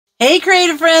Hey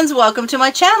creative friends, welcome to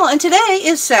my channel, and today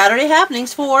is Saturday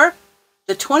happenings for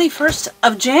the 21st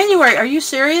of January. Are you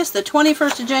serious? The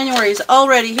 21st of January is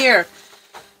already here.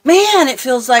 Man, it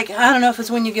feels like, I don't know if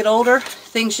it's when you get older,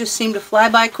 things just seem to fly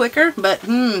by quicker, but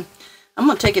I'm going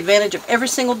to take advantage of every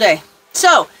single day.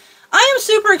 So, I am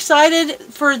super excited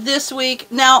for this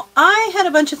week. Now, I had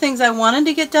a bunch of things I wanted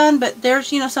to get done, but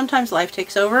there's, sometimes life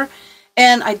takes over,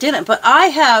 and I didn't. But I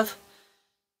have...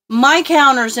 my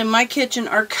counters in my kitchen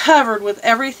are covered with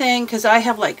everything because I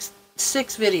have like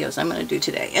 6 videos I'm going to do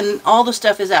today. And all the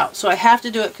stuff is out. So I have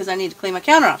to do it because I need to clean my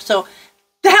counter off. So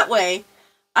that way,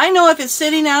 I know if it's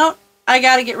sitting out, I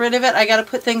got to get rid of it. I got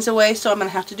to put things away. So I'm going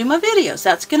to have to do my videos.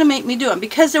 That's going to make me do them.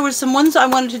 Because there were some ones I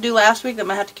wanted to do last week that I'm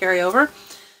going to have to carry over.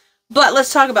 But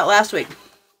let's talk about last week.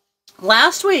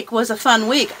 Last week was a fun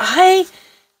week. I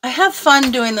have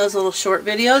fun doing those little short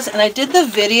videos. And I did the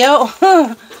video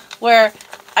where...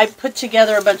 I put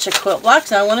together a bunch of quilt blocks,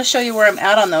 and I want to show you where I'm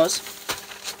at on those.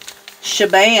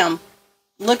 Shabam!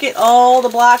 Look at all the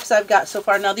blocks I've got so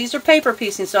far. Now, these are paper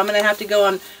piecing, so I'm going to have to go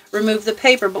and remove the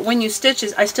paper. But when you stitch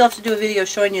it, I still have to do a video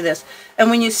showing you this. And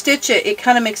when you stitch it, it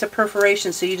kind of makes a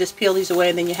perforation, so you just peel these away,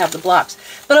 and then you have the blocks.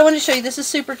 But I want to show you, this is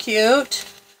super cute.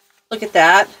 Look at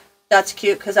that. That's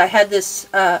cute, because I had this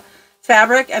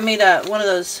fabric. I made one of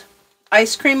those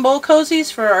ice cream bowl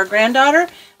cozies for our granddaughter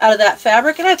out of that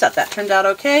fabric, and I thought that turned out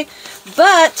okay.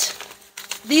 But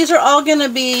these are all going to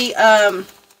be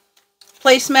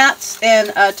placemats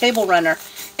and a table runner,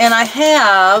 and I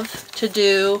have to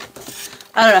do,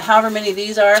 I don't know, however many of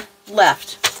these are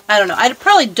left. I don't know. I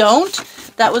probably don't.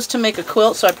 That was to make a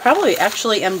quilt, so I probably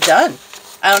actually am done.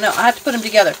 I don't know. I have to put them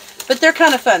together, but they're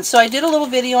kind of fun. So I did a little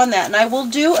video on that, and I will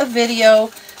do a video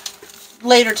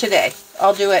later today.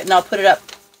 I'll do it, and I'll put it up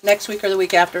next week or the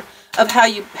week after, of how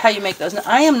you make those. Now,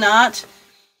 I am not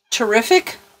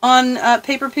terrific on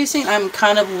paper piecing. I'm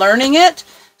kind of learning it.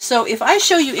 So if I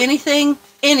show you anything,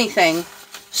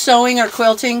 sewing or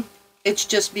quilting, it's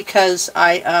just because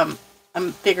I'm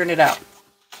figuring it out.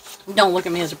 Don't look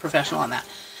at me as a professional on that.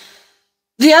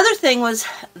 The other thing was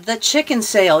the chicken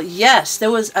sale. Yes, there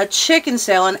was a chicken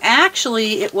sale, and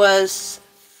actually it was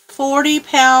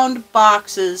 40-pound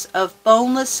boxes of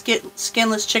boneless,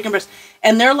 skinless chicken breasts.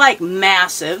 And they're like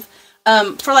massive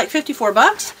for like 54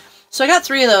 bucks. So I got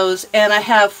 3 of those, and I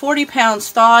have 40 pounds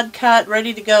thawed, cut,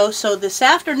 ready to go. So this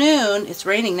afternoon, it's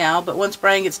raining now, but once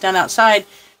Brian gets done outside,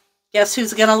 guess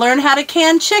who's going to learn how to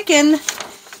can chicken?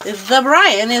 The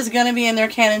Brian is going to be in there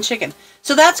canning chicken.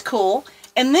 So that's cool.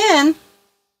 And then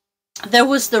there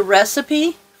was the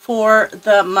recipe for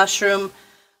the mushroom.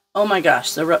 Oh my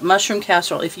gosh, the mushroom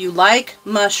casserole. If you like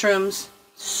mushrooms,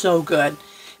 so good.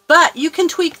 But you can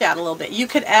tweak that a little bit. You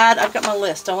could add, I've got my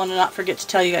list. I want to not forget to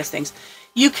tell you guys things.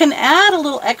 You can add a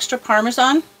little extra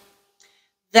Parmesan.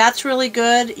 That's really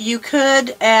good. You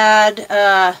could add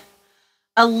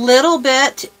a little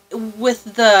bit with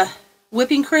the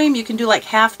whipping cream. You can do like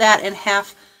half that and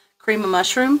half cream of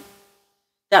mushroom.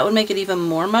 That would make it even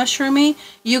more mushroomy.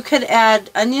 You could add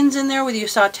onions in there where you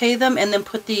saute them and then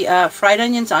put the fried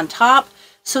onions on top.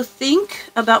 So think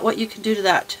about what you can do to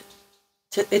that.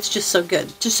 It's just so good.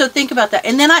 Just so think about that.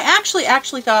 And then I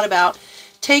actually thought about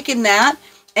taking that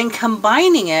and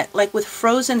combining it like with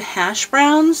frozen hash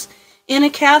browns in a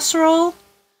casserole.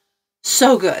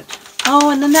 So good. Oh,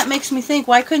 and then that makes me think,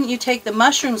 why couldn't you take the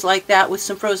mushrooms like that with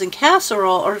some frozen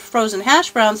casserole or frozen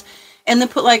hash browns and then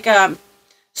put like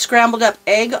scrambled up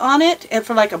egg on it and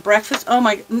for like a breakfast? Oh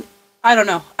my, I don't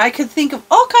know. I could think of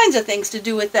all kinds of things to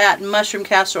do with that mushroom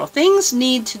casserole. Things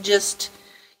need to just,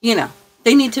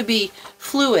 they need to be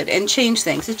fluid and change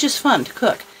things. It's just fun to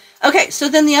cook. Okay, so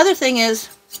then the other thing is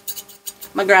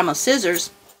my grandma's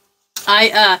scissors.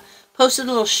 I posted a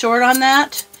little short on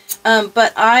that,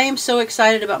 but I am so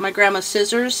excited about my grandma's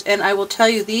scissors, and I will tell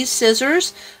you these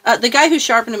scissors, the guy who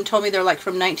sharpened them told me they're like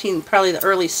from probably the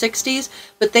early 60s,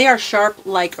 but they are sharp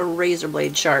like a razor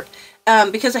blade sharp.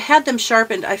 Because I had them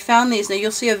sharpened, I found these. Now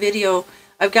you'll see a video.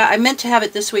 I meant to have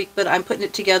it this week, but I'm putting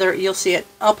it together. You'll see it.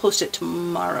 I'll post it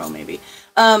tomorrow, maybe.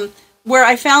 Where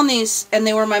I found these, and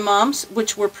they were my mom's,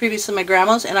 which were previously my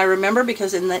grandma's. And I remember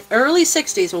because in the early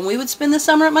 60s, when we would spend the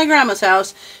summer at my grandma's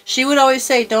house, she would always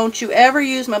say, don't you ever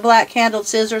use my black handled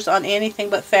scissors on anything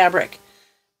but fabric.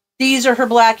 These are her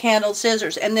black handled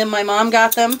scissors. And then my mom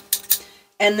got them,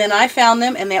 and then I found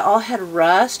them, and they all had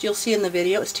rust. You'll see in the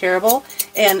video. It was terrible.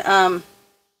 And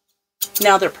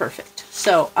now they're perfect.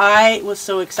 So I was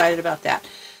so excited about that.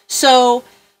 So,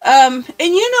 and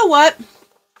you know what?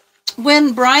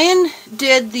 When Brian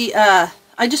did the,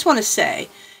 I just want to say,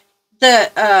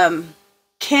 the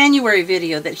Canuary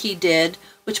video that he did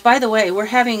which, by the way, we're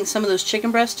having some of those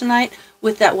chicken breasts tonight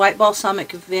with that white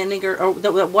balsamic vinegar, or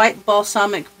the white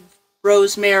balsamic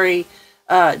rosemary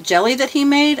jelly that he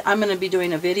made. I'm going to be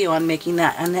doing a video on making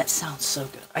that, and that sounds so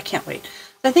good. I can't wait.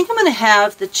 I think I'm going to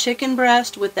have the chicken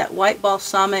breast with that white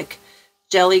balsamic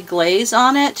jelly glaze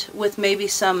on it with maybe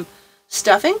some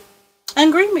stuffing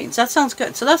and green beans. That sounds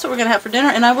good. So that's what we're going to have for dinner,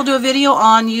 and I will do a video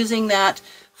on using that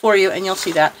for you, and you'll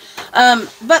see that.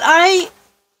 But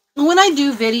when I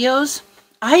do videos,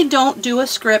 I don't do a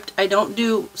script. I don't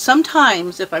do,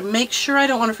 sometimes if I make sure I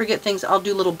don't want to forget things, I'll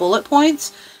do little bullet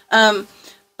points.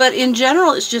 But in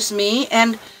general, it's just me,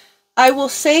 and I will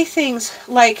say things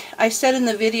like I said in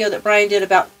the video that Brian did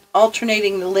about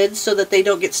alternating the lids so that they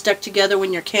don't get stuck together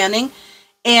when you're canning.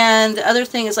 And the other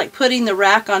thing is like putting the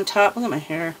rack on top, look at my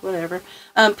hair, whatever,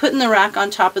 putting the rack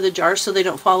on top of the jar so they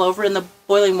don't fall over in the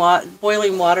boiling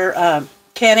water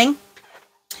canning.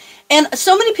 And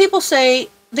so many people say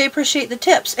they appreciate the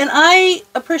tips, and I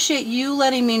appreciate you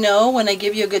letting me know when I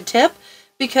give you a good tip,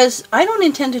 because I don't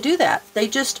intend to do that. They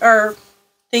just are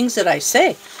things that I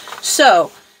say.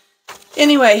 So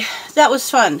anyway, that was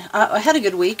fun. I had a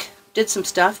good week, did some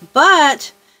stuff,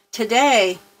 but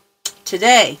today,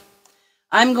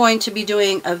 I'm going to be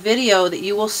doing a video that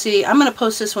you will see. I'm going to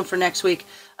post this one for next week.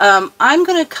 I'm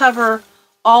going to cover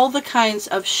all the kinds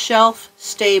of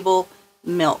shelf-stable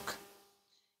milk.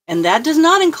 And that does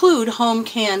not include home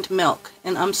canned milk.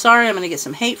 And I'm sorry, I'm going to get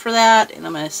some hate for that, and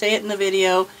I'm going to say it in the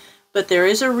video, but there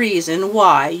is a reason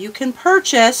why you can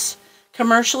purchase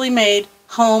commercially made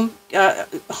home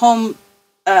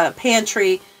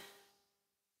pantry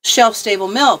shelf-stable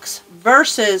milks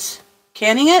versus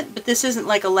canning it. But this isn't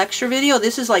like a lecture video.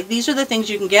 This is like, these are the things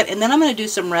you can get, and then I'm going to do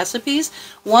some recipes.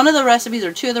 One of the recipes,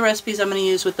 or two of the recipes I'm going to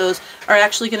use with those, are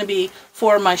actually going to be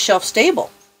for my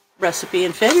shelf-stable recipe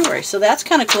in February. So that's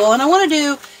kind of cool. And I want to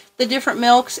do the different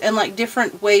milks and like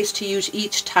different ways to use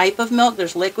each type of milk.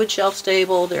 There's liquid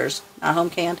shelf-stable, there's home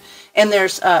canned, and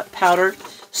there's powdered,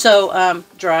 so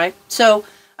dry. So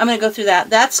I'm going to go through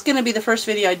that. That's going to be the first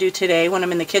video I do today when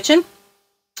I'm in the kitchen.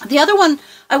 The other one,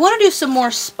 I want to do some more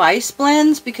spice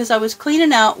blends, because I was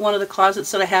cleaning out one of the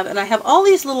closets that I have, and I have all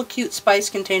these little cute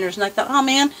spice containers, and I thought, oh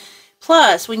man,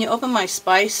 plus when you open my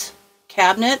spice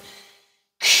cabinet,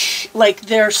 like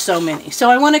there's so many. So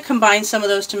I want to combine some of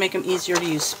those to make them easier to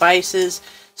use spices.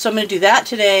 So I'm going to do that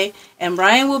today, and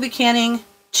Brian will be canning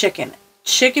chicken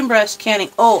breast canning.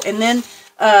 Oh, and then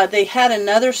they had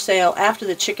another sale after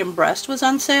the chicken breast was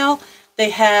on sale. They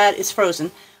had, it's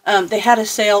frozen, they had a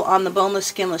sale on the boneless,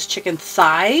 skinless chicken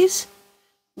thighs,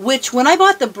 which when I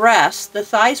bought the breasts, the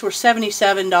thighs were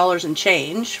 $77 and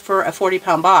change for a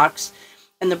 40-pound box,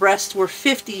 and the breasts were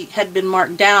had been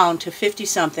marked down to 50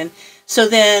 something. So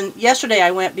then yesterday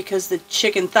I went, because the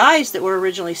chicken thighs that were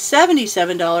originally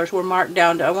 $77 were marked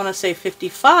down to, I want to say,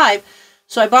 55.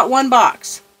 So I bought one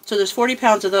box. So there's 40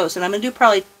 pounds of those, and I'm going to do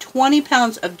probably 20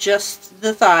 pounds of just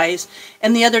the thighs,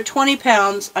 and the other 20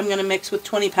 pounds I'm going to mix with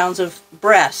 20 pounds of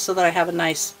breast so that I have a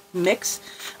nice mix.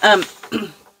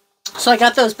 So I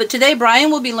got those. But today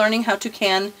Brian will be learning how to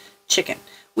can chicken.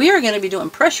 We are going to be doing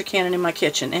pressure canning in my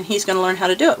kitchen, and he's going to learn how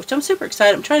to do it, which I'm super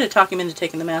excited. I'm trying to talk him into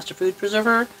taking the Master Food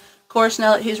Preserver course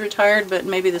now that he's retired, but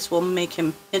maybe this will make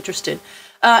him interested.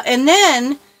 And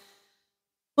then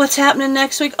what's happening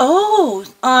next week? Oh,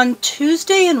 on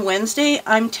Tuesday and Wednesday,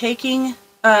 I'm taking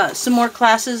some more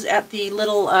classes at the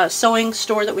little sewing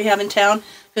store that we have in town,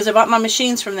 because I bought my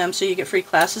machines from them, so you get free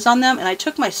classes on them. And I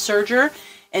took my serger,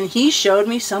 and he showed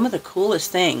me some of the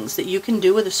coolest things that you can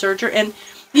do with a serger. And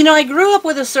you know, I grew up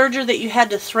with a serger that you had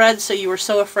to thread, so you were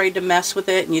so afraid to mess with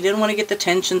it, and you didn't want to get the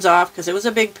tensions off because it was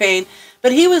a big pain.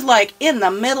 But he was like in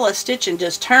the middle of stitching,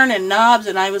 just turning knobs,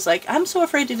 and I was like, I'm so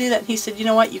afraid to do that. And he said, you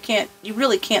know what, you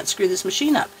really can't screw this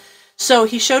machine up. So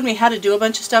he showed me how to do a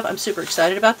bunch of stuff. I'm super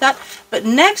excited about that. But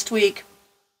next week,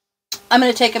 I'm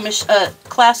going to take a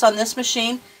class on this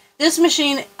machine. This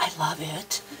machine, I love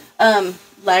it.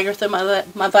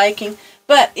 Lagertha, my Viking.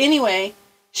 But anyway,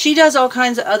 she does all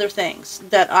kinds of other things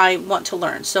that I want to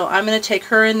learn. So I'm going to take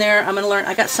her in there. I'm going to learn.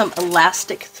 I got some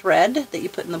elastic thread that you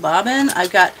put in the bobbin.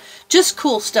 I've got just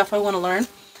cool stuff I want to learn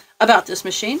about this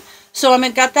machine. So I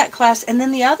got that class. And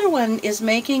then the other one is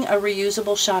making a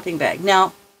reusable shopping bag.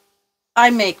 Now, I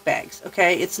make bags,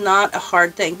 okay? It's not a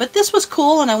hard thing. But this was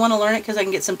cool, and I want to learn it because I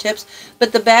can get some tips.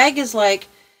 But the bag is like,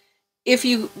 if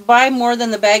you buy more than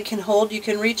the bag can hold, you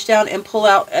can reach down and pull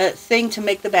out a thing to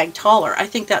make the bag taller. I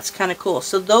think that's kind of cool.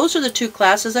 So those are the two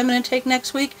classes I'm going to take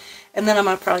next week, and then I'm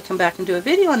going to probably come back and do a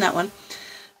video on that one.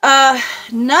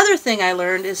 Another thing I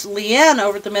learned is Leanne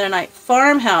over at the Mennonite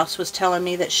Farmhouse was telling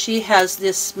me that she has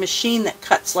this machine that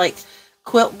cuts like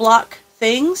quilt block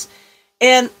things,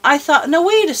 And I thought, no,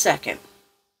 wait a second.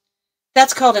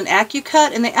 That's called an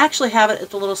AccuCut, and they actually have it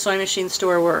at the little sewing machine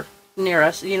store near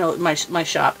us, you know, my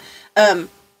shop. And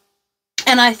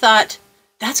I thought,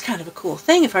 that's kind of a cool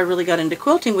thing. If I really got into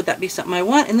quilting, would that be something I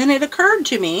want? And then it occurred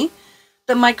to me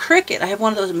that my Cricut, I have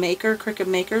one of those Cricut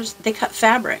makers, they cut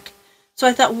fabric. So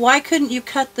I thought, why couldn't you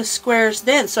cut the squares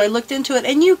then? So I looked into it,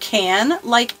 and you can,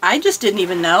 like, I just didn't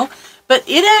even know, but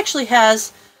it actually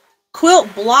has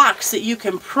quilt blocks that you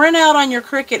can print out on your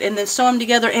Cricut and then sew them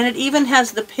together, and it even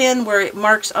has the pin where it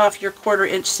marks off your 1/4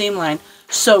 inch seam line.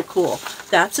 So cool.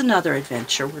 That's another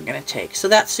adventure we're going to take. So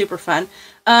that's super fun.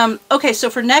 Okay, so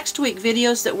for next week,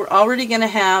 videos that we're already going to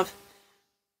have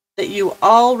that you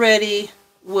already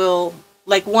will,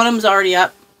 like one of them's already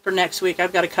up for next week.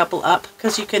 I've got a couple up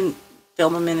because you can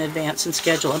film them in advance and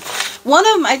schedule them. One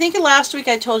of them, I think last week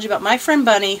I told you about my friend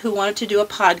Bunny who wanted to do a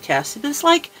podcast. It's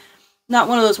like not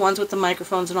one of those ones with the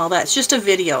microphones and all that. It's just a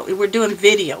video. We're doing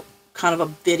video, kind of a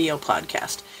video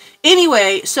podcast.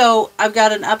 Anyway, so I've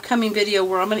got an upcoming video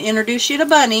where I'm going to introduce you to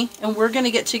Bunny, and we're going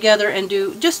to get together and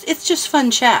do it's just fun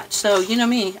chat. So you know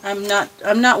me, I'm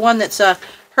not one that's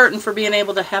hurting for being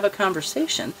able to have a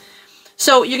conversation.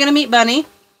 So you're going to meet Bunny.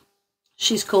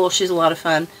 She's cool. She's a lot of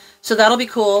fun. So that'll be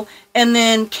cool. And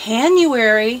then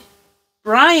Canuary,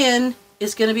 Brian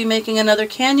is going to be making another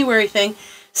Canuary thing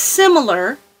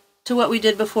similar to what we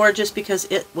did before, just because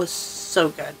it was so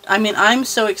good. I mean, I'm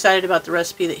so excited about the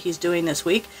recipe that he's doing this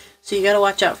week. So you got to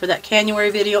watch out for that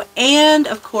Canuary video. And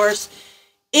of course,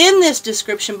 in this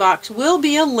description box will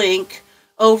be a link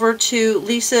over to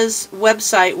Lisa's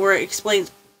website where it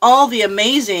explains all the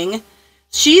amazing.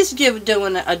 She's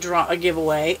doing a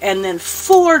giveaway, and then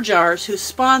 4 Jars who's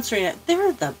sponsoring it.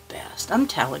 They're the best. I'm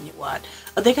telling you what.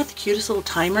 They got the cutest little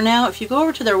timer now. If you go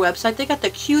over to their website, they got the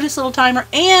cutest little timer,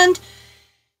 and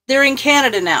they're in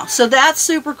Canada now. So that's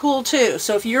super cool too.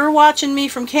 So if you're watching me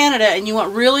from Canada and you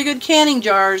want really good canning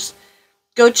jars,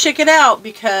 go check it out,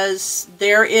 because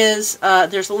there's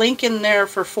a link in there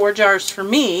for 4 Jars for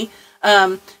me.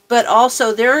 But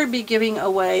also they'll be giving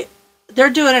away, they're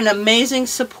doing an amazing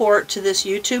support to this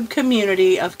YouTube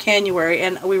community of Canuary,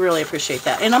 and we really appreciate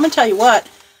that. And I'm going to tell you what,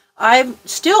 I've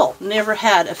still never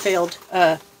had a failed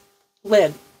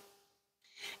lid.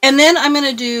 And then I'm going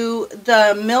to do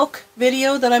the milk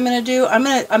video that I'm going to do.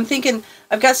 I'm thinking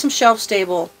I've got some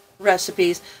shelf-stable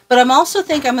recipes, but I'm also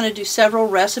think I'm going to do several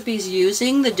recipes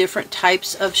using the different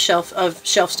types of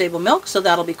shelf-stable milk, so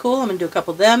that'll be cool. I'm going to do a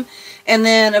couple of them. And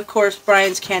then, of course,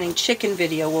 Brian's canning chicken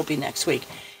video will be next week.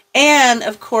 And,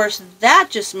 of course, that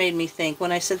just made me think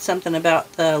when I said something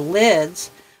about the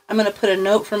lids, I'm going to put a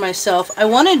note for myself. I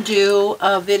want to do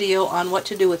a video on what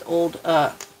to do with old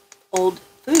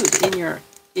food in your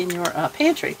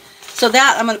pantry. So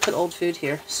that, I'm going to put old food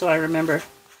here so I remember.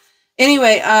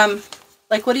 Anyway,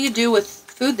 like, what do you do with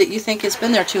food that you think has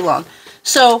been there too long?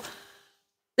 So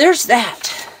there's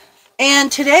that.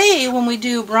 And today, when we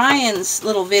do Brian's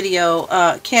little video,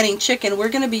 canning chicken, we're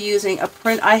going to be using a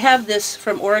print. I have this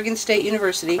from Oregon State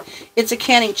University. It's a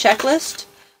canning checklist,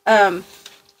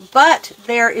 but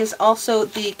there is also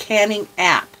the canning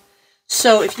app.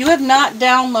 So if you have not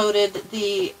downloaded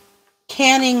the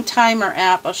canning timer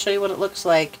app, I'll show you what it looks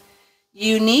like.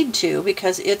 You need to,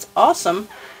 because it's awesome.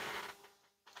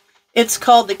 It's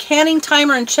called the Canning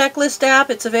Timer and Checklist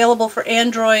app. It's available for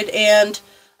Android and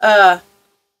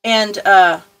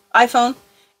iPhone,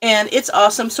 and it's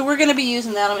awesome. So we're going to be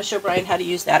using that. I'm going to show Brian how to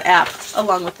use that app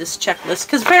along with this checklist,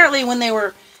 because apparently when they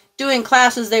were doing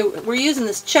classes, they were using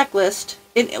this checklist.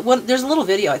 There's a little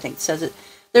video, I think, that says it.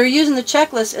 They were using the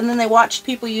checklist, and then they watched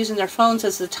people using their phones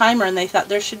as the timer, and they thought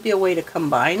there should be a way to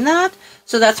combine that.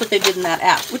 So that's what they did in that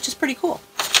app, which is pretty cool.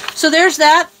 So there's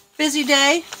that. Busy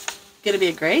day. Going to be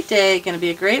a great day. Going to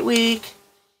be a great week.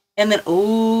 And then,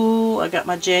 oh, I got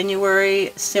my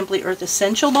January Simply Earth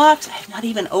Essential box. I have not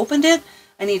even opened it.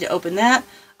 I need to open that.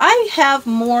 I have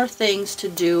more things to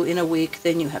do in a week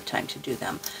than you have time to do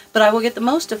them. But I will get the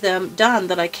most of them done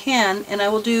that I can, and I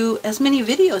will do as many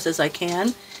videos as I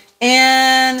can.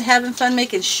 And having fun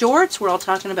making shorts. We're all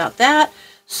talking about that.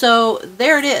 So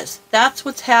there it is. That's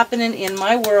what's happening in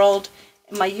my world,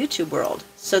 in my YouTube world,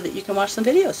 so that you can watch some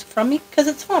videos from me, because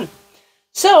it's fun.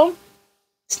 So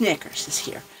Snickers is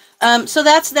here. So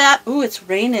that's that. Ooh, it's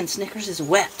raining. Snickers is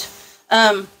wet.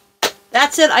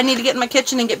 That's it. I need to get in my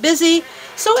kitchen and get busy.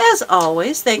 So as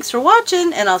always, thanks for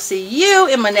watching, and I'll see you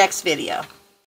in my next video.